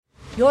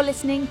You're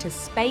listening to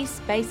Space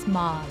Base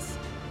Mars,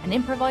 an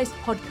improvised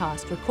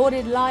podcast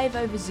recorded live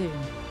over Zoom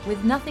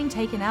with nothing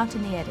taken out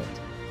in the edit.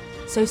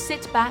 So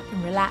sit back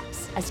and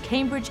relax as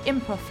Cambridge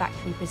Improv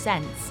Factory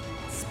presents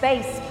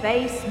Space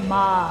Base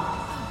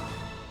Mars.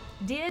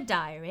 Dear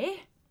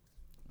Diary,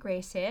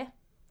 Grace here,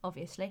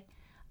 obviously.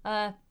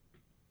 Another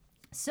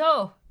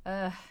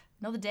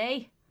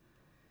day,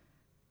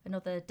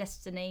 another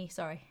destiny.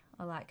 Sorry,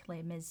 I like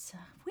Les Mis.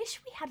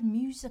 Wish we had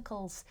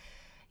musicals,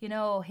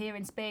 here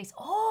in space.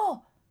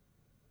 Oh,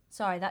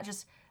 sorry, I'm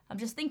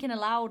just thinking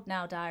aloud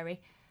now,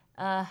 Diary.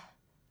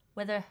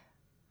 Whether,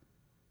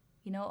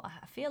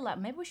 I feel like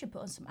maybe we should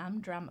put on some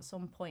Amdram at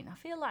some point. I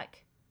feel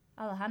like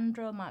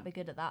Alejandro might be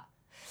good at that.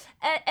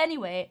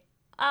 Anyway,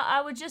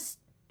 I was just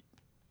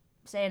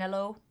saying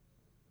hello,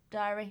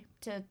 Diary,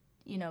 to,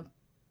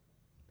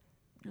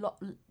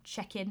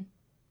 check in.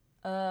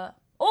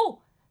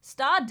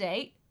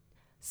 Stardate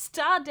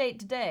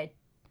today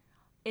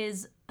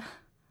is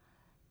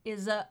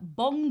a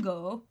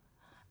bongo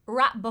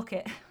rat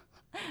bucket.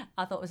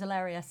 I thought it was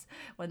hilarious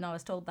when I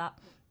was told that.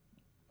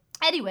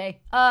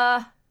 Anyway,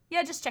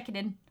 just checking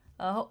in.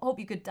 Hope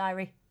you're good,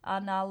 Diary,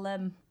 and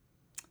I'll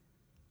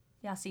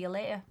see you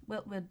later.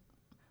 We'll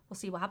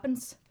see what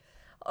happens.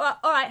 All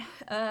right.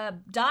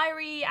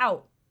 Diary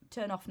out.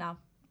 Turn off now.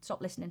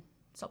 Stop listening.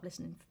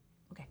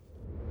 Okay.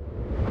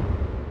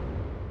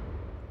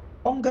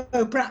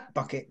 Bongo brat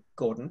bucket,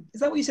 Gordon. Is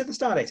that what you said the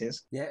stardate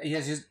is? Yeah,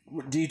 yes.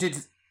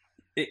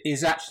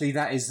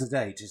 That is the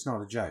date. It's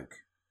not a joke.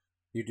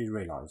 You do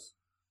realise.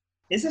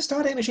 Is the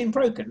stardate machine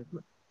broken?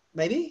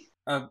 Maybe?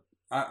 I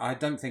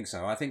don't think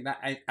so. I think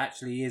that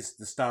actually is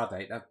the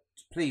stardate.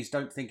 Please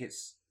don't think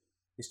it's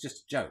just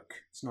a joke.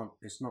 It's not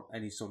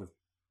any sort of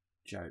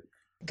joke.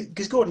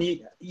 Because Gordon,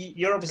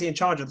 you're obviously in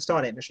charge of the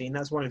stardate machine.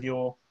 That's one of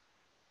your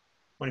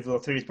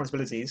three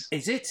responsibilities.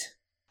 Is it?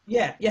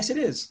 Yeah. Yes, it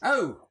is.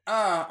 Oh,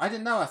 I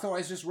didn't know. I thought it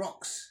was just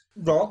rocks.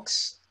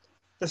 Rocks,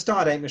 the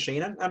stardate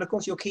machine, and of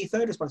course your key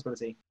third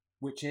responsibility.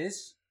 Which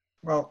is?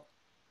 Well,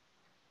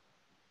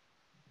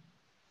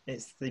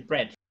 it's the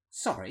bread.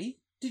 Sorry,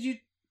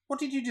 what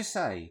did you just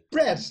say?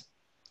 Bread.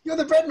 You're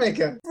the bread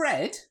maker.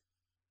 Bread?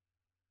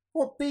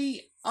 What,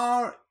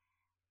 B-R-E-A-D,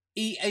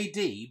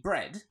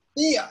 bread?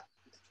 Yeah.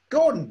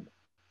 Gordon,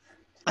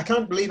 I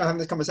can't believe I'm having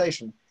this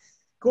conversation.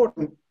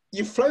 Gordon,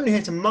 you've flown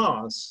here to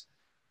Mars.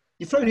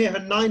 You've flown here for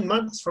 9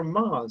 months from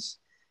Mars.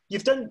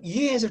 You've done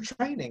years of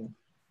training.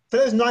 For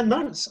those 9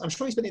 months, I'm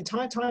sure you spent the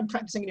entire time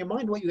practicing in your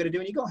mind what you were going to do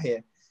when you got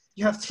here.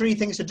 You have 3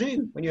 things to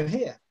do when you're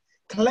here.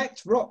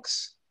 Collect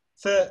rocks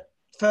for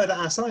further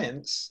our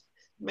science,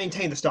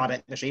 maintain the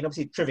stardate machine,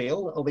 obviously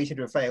trivial, albeit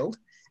to have failed,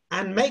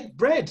 and make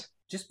bread.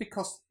 Just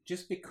because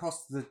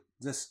the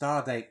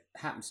stardate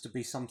happens to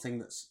be something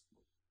that's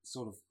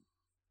sort of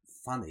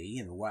funny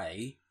in a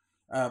way,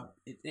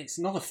 it's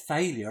not a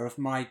failure of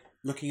my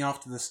looking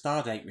after the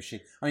stardate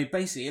machine. I mean,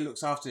 basically, it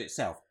looks after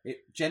itself.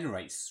 It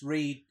generates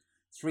three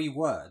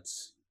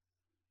words.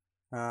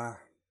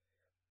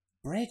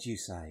 Bread, you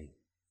say?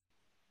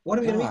 What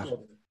are we going to eat?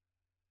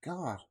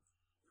 God.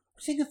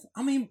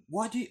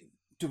 Why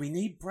do we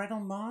need bread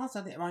on Mars?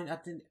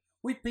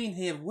 We've been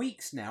here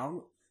weeks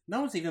now. No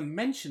one's even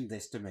mentioned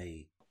this to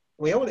me.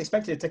 We all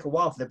expected it to take a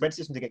while for the bread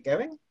system to get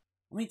going.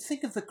 I mean,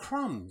 think of the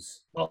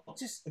crumbs. Well,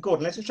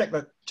 Gordon, let's just check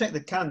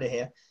the calendar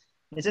here.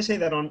 It's just say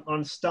that on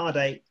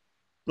Stardate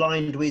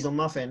Blind Weasel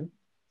Muffin,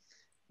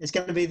 it's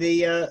going to be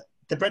the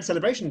bread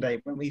celebration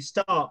day when we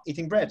start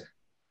eating bread.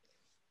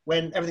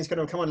 When everything's going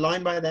to come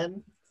online by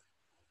then,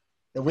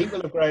 the wheat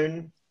will have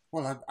grown.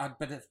 Well, I'd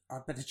better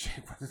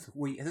check whether the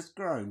wheat has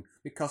grown,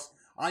 because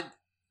I'm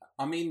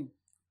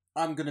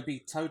going to be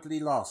totally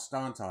lost,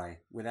 aren't I,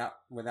 without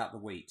the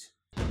wheat.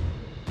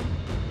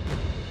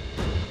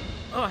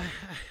 Oh,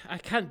 I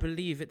can't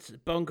believe it's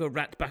Bongo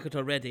Rat Bucket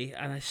already,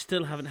 and I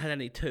still haven't had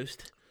any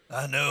toast.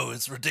 I know,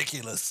 it's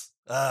ridiculous.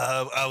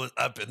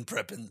 I've been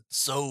prepping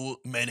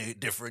so many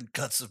different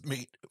cuts of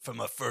meat for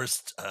my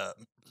first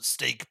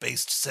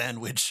steak-based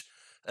sandwich.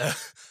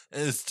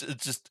 It's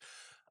just,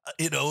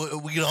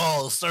 we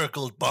all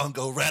circled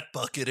Bongo Rat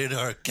Bucket in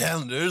our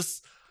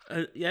calendars.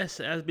 Yes,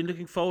 I've been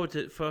looking forward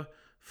to it for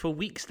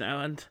weeks now,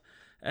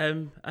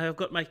 and I've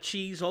got my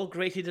cheese all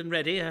grated and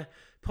ready. I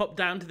popped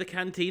down to the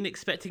canteen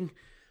expecting,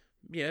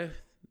 the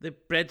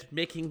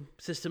bread-making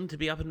system to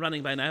be up and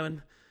running by now,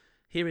 and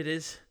here it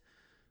is.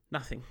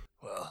 Nothing.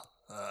 Well,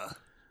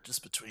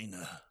 just between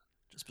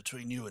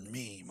you and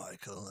me,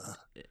 Michael.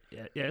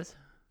 Yes.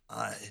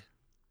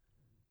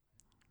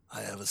 I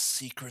have a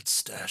secret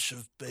stash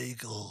of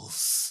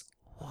bagels.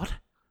 What?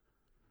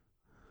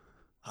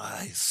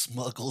 I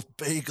smuggled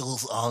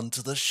bagels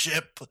onto the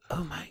ship.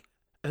 Oh my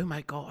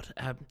God.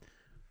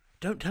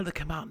 Don't tell the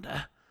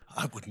commander.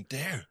 I wouldn't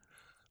dare.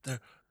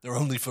 They're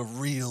only for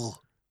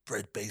real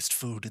bread-based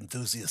food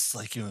enthusiasts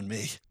like you and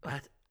me.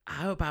 But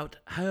how about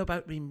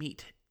we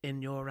meet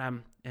in your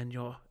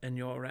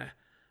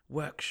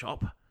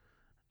workshop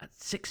at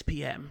 6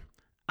 p.m.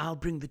 I'll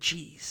bring the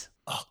cheese.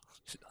 Oh,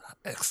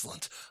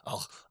 excellent.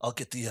 I'll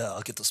get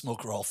the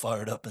smoker all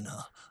fired up, and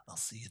I'll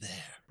see you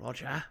there.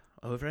 Roger.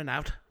 Over and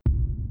out.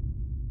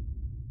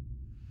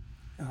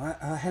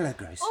 Hello,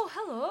 Grace. Oh,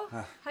 hello.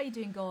 How you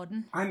doing,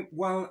 Gordon? I'm a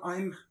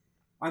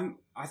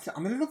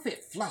little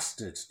bit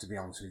flustered, to be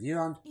honest with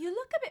you. You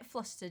look a bit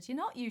flustered. You're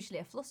not usually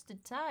a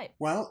flustered type.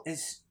 Well,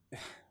 it's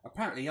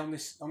apparently on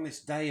this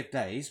day of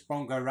days,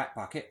 Bongo Rat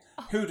Bucket.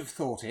 Who'd have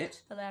thought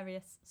it?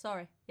 Hilarious.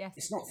 Sorry. Yes.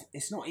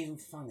 It's not even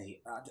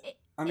funny.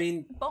 I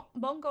mean,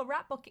 bongo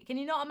rat bucket. Can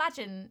you not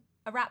imagine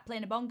a rat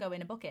playing a bongo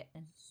in a bucket?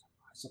 I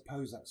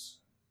suppose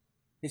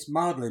it's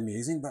mildly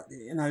amusing, but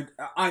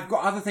I've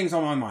got other things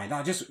on my mind.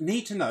 I just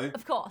need to know.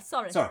 Of course.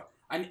 Sorry.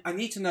 I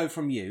need to know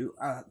from you,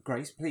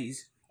 Grace.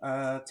 Please,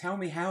 tell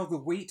me how the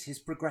wheat is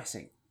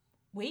progressing.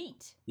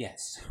 Wheat.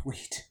 Yes,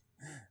 wheat.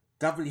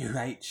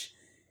 WHEAT.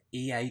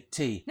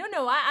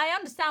 No, I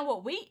understand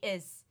what wheat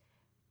is.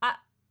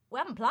 We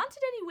haven't planted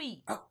any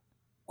wheat. Oh,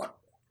 what?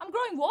 I'm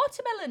growing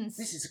watermelons.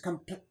 This is a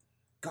complete...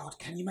 God,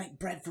 can you make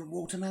bread from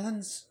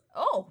watermelons?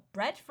 Oh,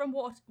 bread from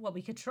water... Well,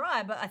 we could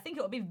try, but I think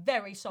it would be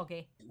very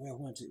soggy. Well,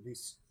 won't it be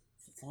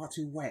far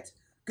too wet?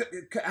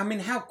 I mean,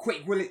 how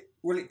quick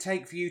will it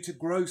take for you to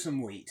grow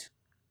some wheat?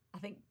 I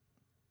think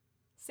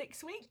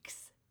 6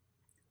 weeks.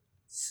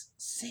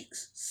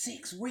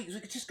 6 weeks?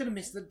 We're just going to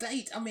miss the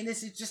date. I mean,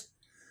 this is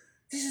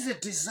a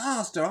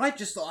disaster. I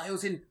just thought I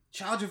was in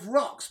charge of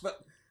rocks,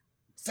 but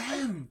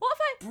damn. What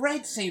if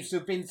Bread seems to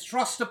have been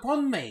thrust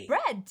upon me.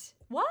 Bread?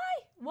 Why?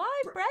 Why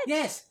bread?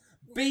 Yes.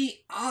 BREAD.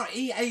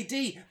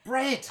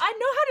 Bread. I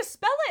know how to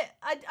spell it.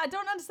 I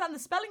don't understand the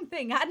spelling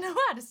thing. I know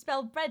how to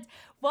spell bread.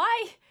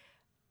 Why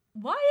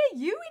are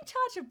you in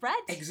charge of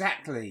bread?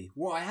 Exactly.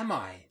 Why am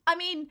I? I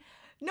mean,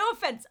 no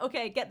offence.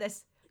 Okay, get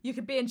this. You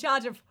could be in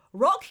charge of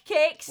rock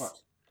cakes.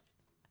 What?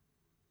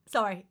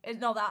 Sorry,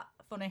 it's not that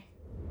funny.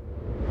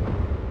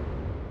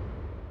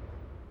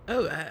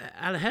 Oh,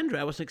 Alejandro,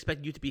 I wasn't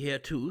expecting you to be here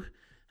too.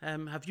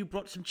 Have you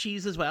brought some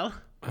cheese as well?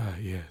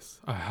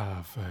 Yes, I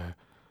have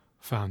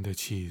found the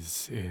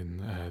cheese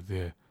in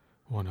the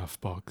one-off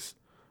box.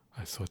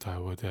 I thought I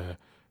would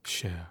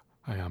share.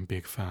 I am a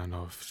big fan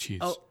of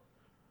cheese.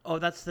 Oh,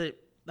 that's the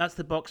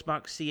box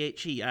marked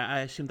CHE. I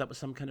assumed that was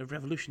some kind of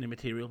revolutionary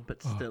material,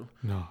 but still.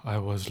 No, I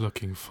was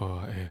looking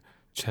for a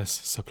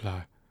chest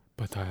supply,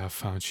 but I have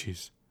found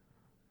cheese.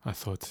 I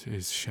thought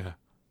is share.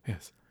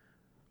 Yes.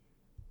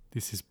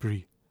 This is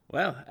brie.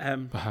 Well,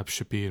 perhaps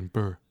should be in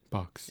burr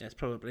box. Yes,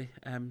 probably.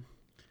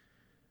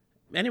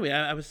 Anyway,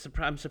 I'm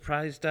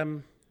surprised.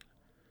 I'm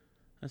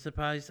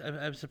surprised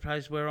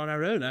we're on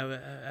our own.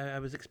 I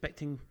was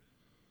expecting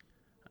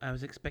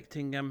old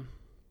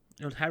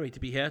Harry to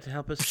be here to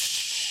help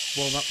us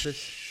warm up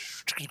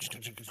this.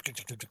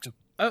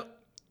 Oh,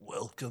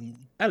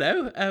 welcome.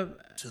 Hello.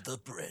 To the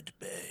Bread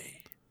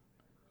Bay.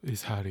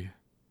 Is Harry?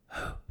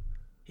 Oh,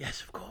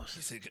 yes, of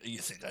course. You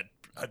think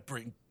I'd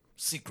bring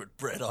secret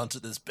bread onto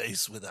this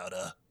base without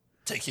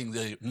taking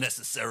the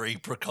necessary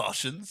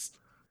precautions?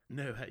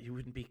 No, you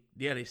wouldn't be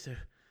nearly so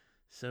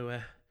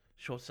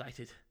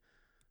short-sighted.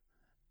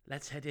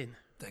 Let's head in.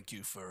 Thank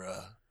you for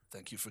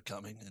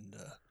coming, and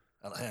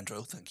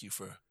Alejandro, thank you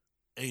for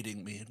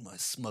aiding me in my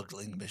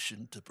smuggling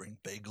mission to bring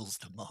bagels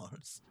to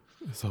Mars.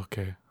 It's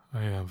okay.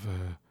 I have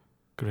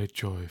great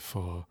joy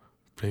for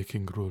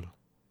breaking rule.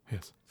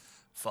 Yes.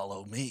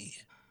 Follow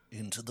me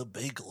into the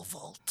bagel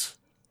vault.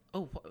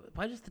 Oh,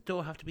 why does the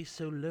door have to be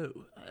so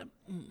low?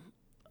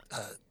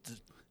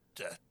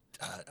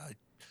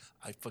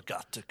 I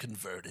forgot to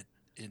convert it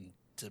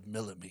into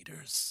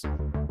millimeters.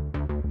 Oh,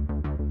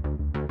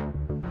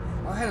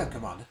 hello,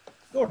 Commander.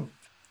 Gordon.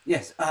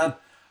 Yes.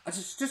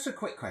 Just a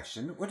quick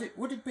question. Would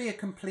it be a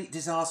complete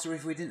disaster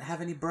if we didn't have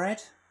any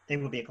bread? It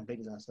would be a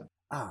complete disaster.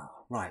 Ah,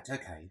 right.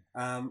 Okay.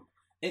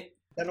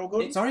 That all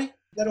good? Sorry.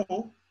 That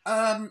all?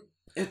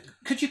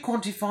 Could you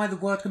quantify the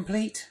word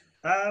complete?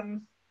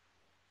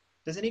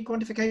 Does it need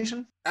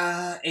quantification?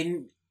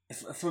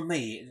 For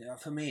me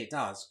it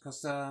does,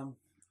 because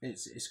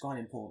it's quite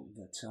important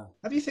that.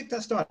 Have you fixed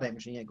that Stardate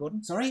machine yet,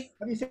 Gordon? Sorry.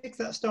 Have you fixed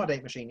that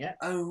Stardate machine yet?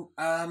 Oh,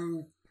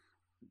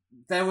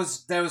 there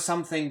was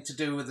something to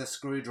do with the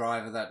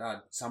screwdriver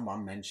that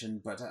someone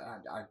mentioned, but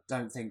I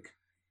don't think.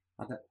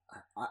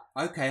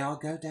 Okay, I'll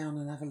go down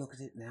and have a look at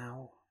it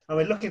now. Oh,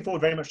 we're looking forward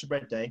very much to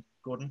Bread Day,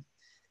 Gordon.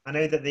 I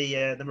know that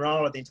the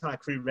morale of the entire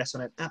crew rests on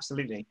it.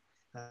 Absolutely.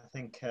 I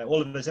think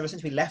all of us, ever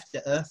since we left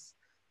the Earth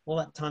all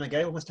that time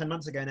ago, almost 10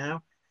 months ago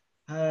now,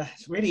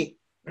 it's really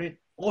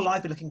all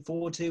I've been looking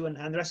forward to, and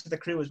the rest of the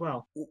crew as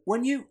well.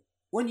 When you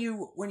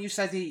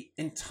say the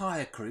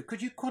entire crew,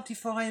 could you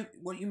quantify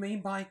what you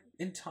mean by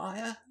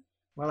entire?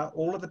 Well,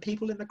 all of the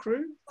people in the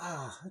crew.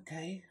 Ah,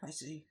 okay, I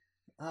see.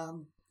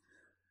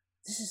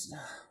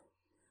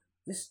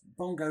 This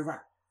Bongo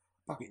Rat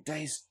Bucket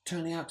Day is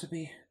turning out to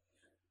be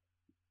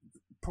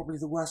probably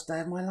the worst day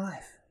of my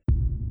life.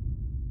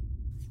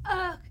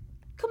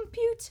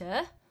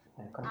 Computer?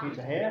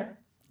 Computer here.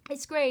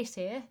 It's Grace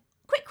here.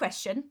 Quick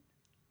question.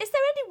 Is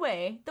there any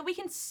way that we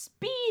can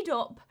speed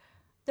up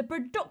the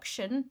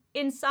production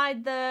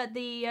inside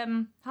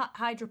the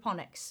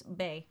hydroponics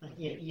bay?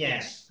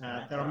 Yes.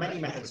 There are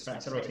many methods for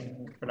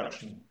accelerating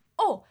production.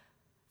 Oh,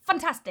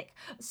 fantastic.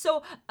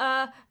 So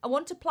I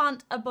want to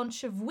plant a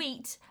bunch of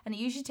wheat, and it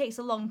usually takes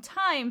a long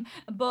time,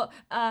 but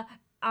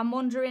I'm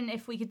wondering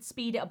if we could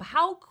speed it up.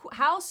 How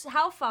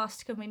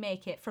fast can we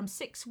make it from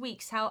 6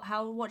 weeks?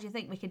 What do you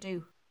think we could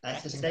do?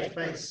 Access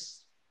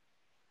database.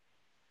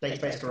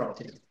 Database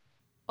corrupted.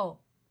 Oh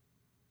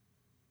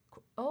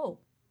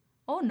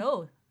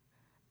no.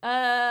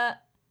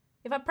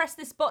 If I press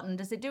this button,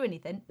 does it do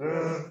anything?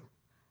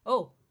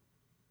 Oh.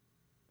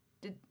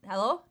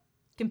 Hello?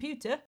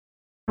 Computer?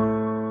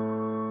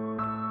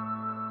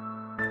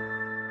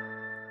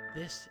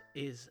 This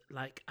is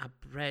like a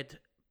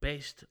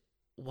bread-based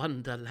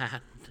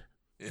wonderland.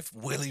 If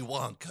Willy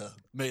Wonka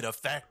made a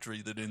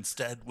factory that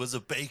instead was a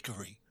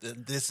bakery,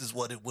 then this is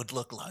what it would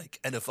look like.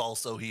 And if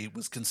also he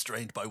was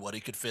constrained by what he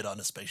could fit on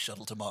a space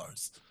shuttle to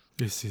Mars.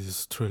 This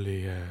is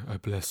truly a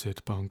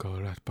blessed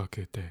Bongo Rat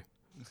Bucket Day.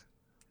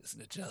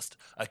 Isn't it just?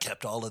 I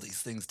kept all of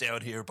these things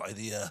down here by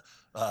the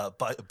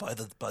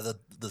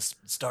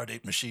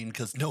Stardate machine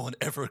because no one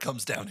ever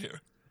comes down here.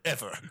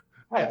 Ever.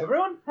 Hi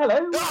everyone.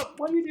 Hello. Oh!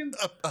 What are you doing?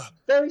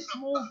 Very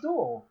small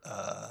door.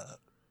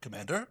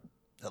 Commander?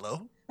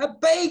 Hello? A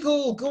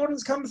bagel!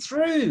 Gordon's come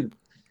through.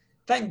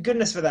 Thank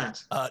goodness for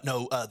that.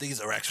 No, these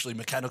are actually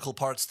mechanical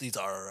parts. These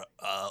are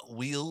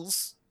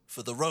wheels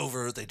for the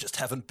rover. They just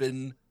haven't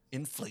been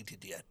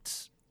inflated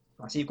yet.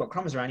 I see you've got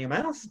crumbs around your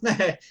mouth.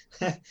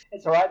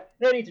 It's all right.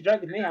 No need to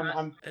joke with me.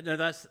 I'm... No,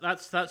 that's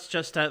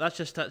just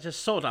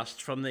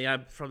sawdust from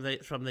the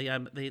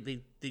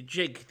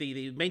jig,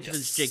 the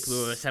maintenance jig we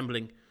were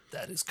assembling.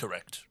 That is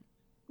correct.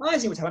 I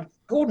see what's happened.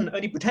 Gordon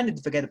only pretended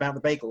to forget about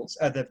the bagels,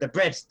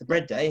 the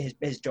bread day,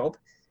 his job,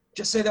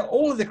 just so that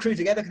all of the crew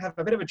together can have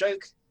a bit of a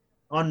joke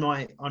on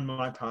my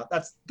part.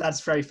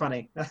 That's very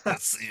funny.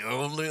 That's the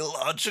only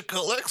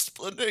logical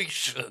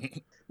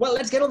explanation. Well,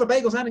 let's get all the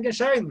bagels out and get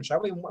sharing them,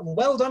 shall we?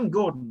 Well done,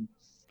 Gordon.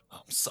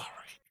 I'm sorry,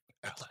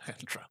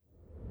 Alejandra.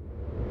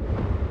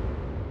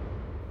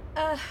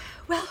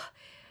 Well,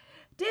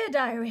 dear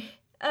diary,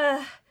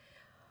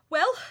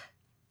 well,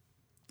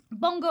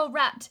 Bongo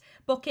Rat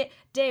Bucket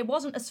Day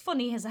wasn't as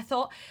funny as I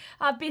thought.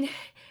 I've been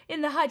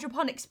in the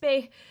hydroponics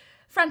bay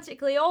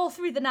frantically all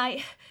through the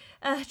night,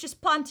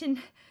 just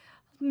planting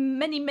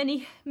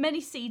many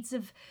seeds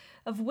of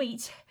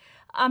wheat.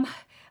 I'm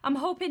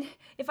hoping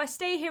if I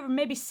stay here and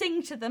maybe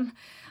sing to them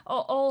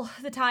all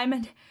the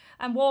time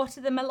and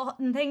water them a lot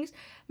and things,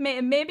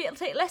 maybe it'll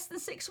take less than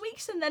 6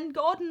 weeks and then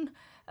Gordon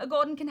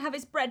can have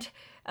his bread,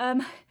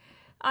 and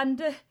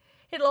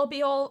it'll all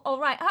be all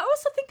right. I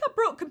also think I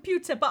broke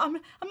computer, but I'm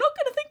not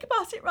going to think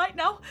about it right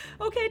now.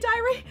 Okay,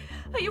 diary,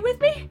 are you with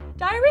me?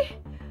 Diary?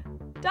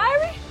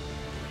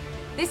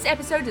 This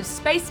episode of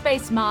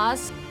Space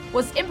Mars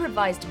was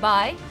improvised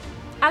by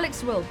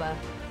Alex Wilbur,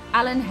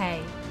 Alan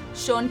Hay,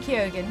 Sean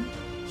Keoghan,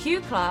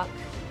 Hugh Clark,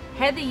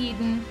 Heather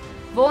Yeadon,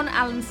 Vaughan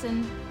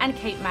Allenson, and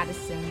Kate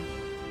Madison.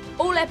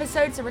 All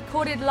episodes are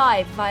recorded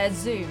live via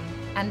Zoom,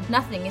 and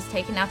nothing is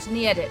taken out in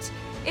the edit.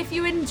 If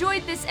you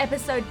enjoyed this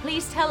episode,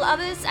 please tell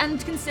others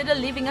and consider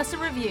leaving us a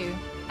review.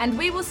 And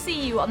we will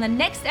see you on the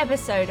next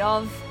episode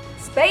of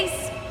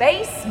Space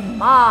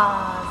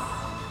Mars.